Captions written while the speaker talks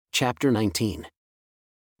Chapter 19.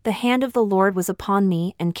 The hand of the Lord was upon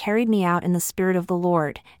me and carried me out in the spirit of the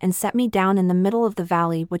Lord, and set me down in the middle of the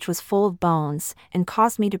valley which was full of bones, and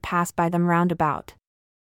caused me to pass by them round about.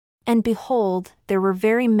 And behold, there were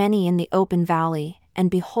very many in the open valley,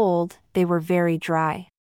 and behold, they were very dry.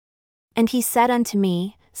 And he said unto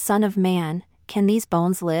me, Son of man, can these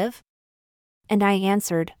bones live? And I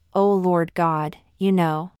answered, O Lord God, you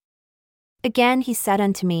know. Again he said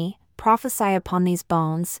unto me, Prophesy upon these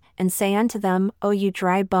bones, and say unto them, O you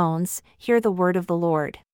dry bones, hear the word of the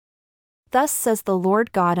Lord. Thus says the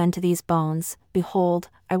Lord God unto these bones, Behold,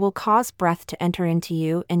 I will cause breath to enter into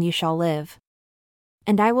you, and you shall live.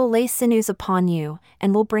 And I will lay sinews upon you,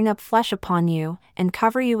 and will bring up flesh upon you, and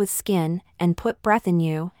cover you with skin, and put breath in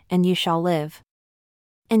you, and you shall live.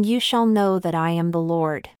 And you shall know that I am the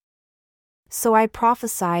Lord. So I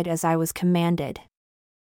prophesied as I was commanded.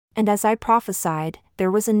 And as I prophesied,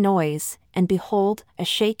 there was a noise, and behold, a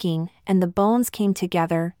shaking, and the bones came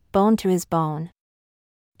together, bone to his bone.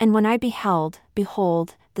 And when I beheld,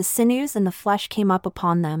 behold, the sinews and the flesh came up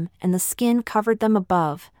upon them, and the skin covered them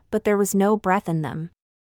above, but there was no breath in them.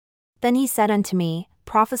 Then he said unto me,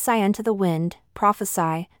 Prophesy unto the wind,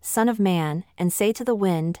 prophesy, Son of man, and say to the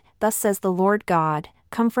wind, Thus says the Lord God,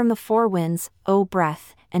 Come from the four winds, O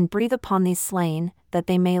breath, and breathe upon these slain, that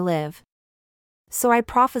they may live. So I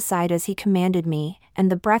prophesied as he commanded me,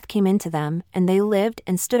 and the breath came into them, and they lived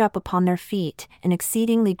and stood up upon their feet, an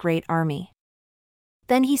exceedingly great army.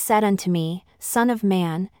 Then he said unto me, Son of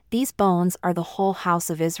man, these bones are the whole house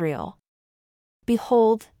of Israel.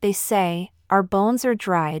 Behold, they say, Our bones are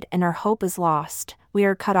dried and our hope is lost, we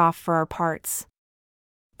are cut off for our parts.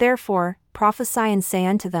 Therefore, prophesy and say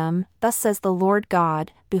unto them, Thus says the Lord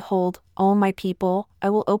God, Behold, O my people, I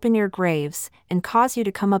will open your graves, and cause you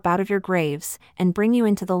to come up out of your graves, and bring you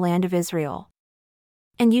into the land of Israel.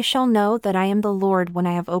 And you shall know that I am the Lord when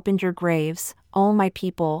I have opened your graves, O my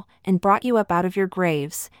people, and brought you up out of your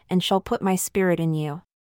graves, and shall put my spirit in you.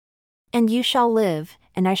 And you shall live,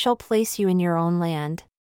 and I shall place you in your own land.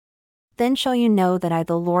 Then shall you know that I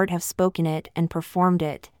the Lord have spoken it and performed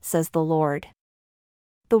it, says the Lord.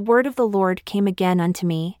 The word of the Lord came again unto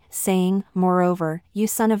me, saying, Moreover, you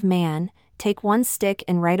son of man, take one stick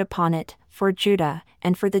and write upon it, for Judah,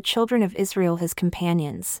 and for the children of Israel his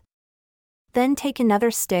companions. Then take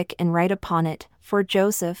another stick and write upon it, for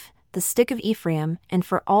Joseph, the stick of Ephraim, and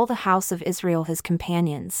for all the house of Israel his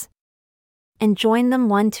companions. And join them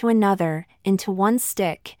one to another, into one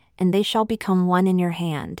stick, and they shall become one in your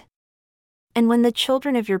hand. And when the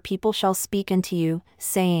children of your people shall speak unto you,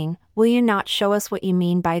 saying, Will you not show us what you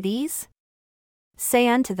mean by these? Say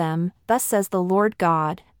unto them, Thus says the Lord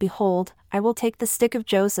God, Behold, I will take the stick of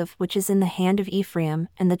Joseph which is in the hand of Ephraim,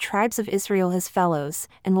 and the tribes of Israel his fellows,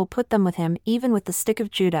 and will put them with him even with the stick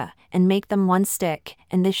of Judah, and make them one stick,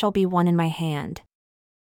 and they shall be one in my hand.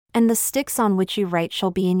 And the sticks on which you write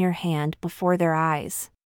shall be in your hand before their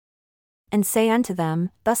eyes. And say unto them,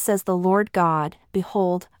 Thus says the Lord God,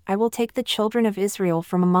 Behold, I will take the children of Israel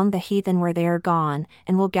from among the heathen where they are gone,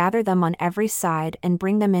 and will gather them on every side and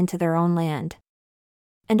bring them into their own land.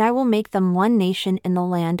 And I will make them one nation in the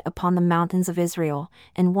land upon the mountains of Israel,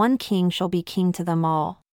 and one king shall be king to them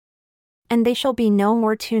all. And they shall be no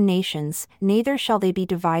more two nations, neither shall they be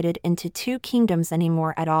divided into two kingdoms any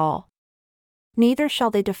more at all. Neither shall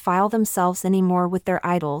they defile themselves any more with their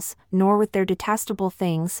idols, nor with their detestable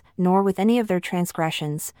things, nor with any of their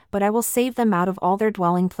transgressions, but I will save them out of all their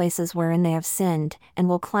dwelling places wherein they have sinned, and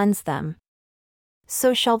will cleanse them.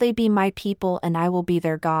 So shall they be my people, and I will be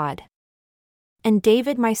their God. And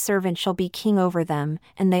David my servant shall be king over them,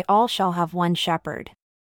 and they all shall have one shepherd.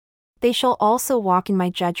 They shall also walk in my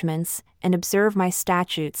judgments, and observe my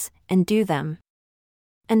statutes, and do them.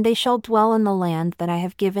 And they shall dwell in the land that I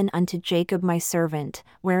have given unto Jacob my servant,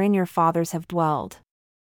 wherein your fathers have dwelled.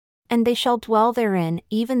 And they shall dwell therein,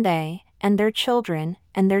 even they, and their children,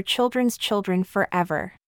 and their children's children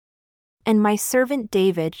forever. And my servant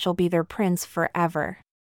David shall be their prince forever.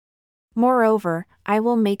 Moreover, I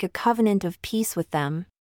will make a covenant of peace with them.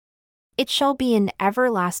 It shall be an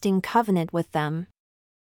everlasting covenant with them.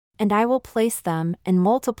 And I will place them, and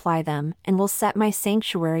multiply them, and will set my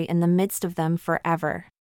sanctuary in the midst of them forever.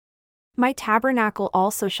 My tabernacle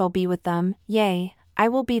also shall be with them, yea, I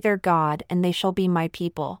will be their God, and they shall be my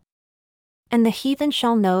people. And the heathen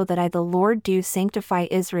shall know that I the Lord do sanctify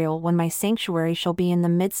Israel when my sanctuary shall be in the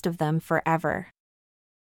midst of them forever.